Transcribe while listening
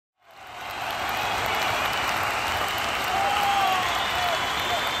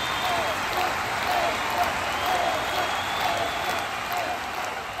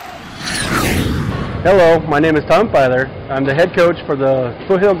Hello, my name is Tom Pfeiler. I'm the head coach for the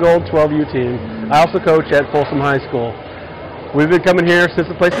Foothill Gold 12U team. I also coach at Folsom High School. We've been coming here since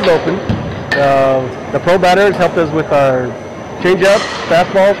the place is open. The pro batters helped us with our change-ups,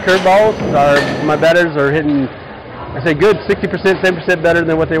 fastballs, curveballs. My batters are hitting, I say good, 60%, 70% better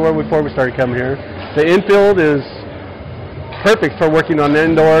than what they were before we started coming here. The infield is perfect for working on the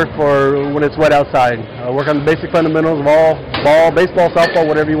indoor for when it's wet outside. Work on the basic fundamentals of all ball, baseball, softball,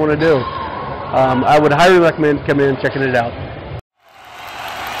 whatever you want to do. I would highly recommend coming in and checking it out.